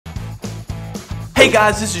Hey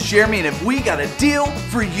guys, this is Jeremy, and if we got a deal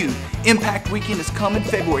for you. Impact Weekend is coming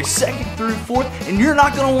February 2nd through 4th, and you're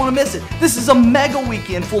not going to want to miss it. This is a mega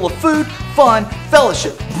weekend full of food, fun,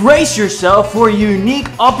 fellowship. Brace yourself for a unique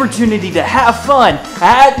opportunity to have fun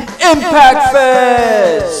at Impact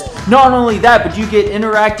Fest! Not only that, but you get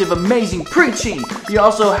interactive, amazing preaching. You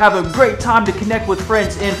also have a great time to connect with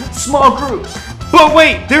friends in small groups. But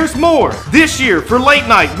wait, there's more! This year, for late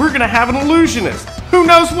night, we're going to have an illusionist. Who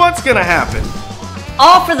knows what's going to happen?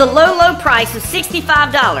 All for the low price of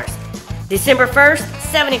 $65. December 1st,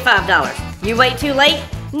 $75. You wait too late,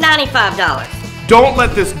 $95. Don't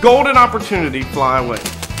let this golden opportunity fly away.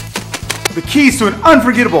 The keys to an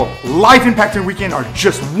unforgettable, life-impacting weekend are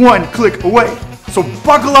just one click away. So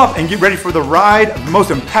buckle up and get ready for the ride of the most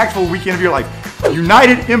impactful weekend of your life.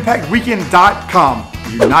 UnitedImpactWeekend.com.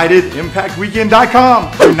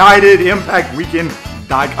 UnitedImpactWeekend.com.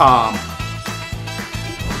 UnitedImpactWeekend.com.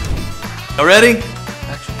 Y'all ready?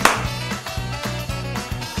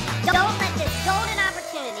 Don't let this golden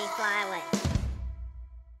opportunity fly away.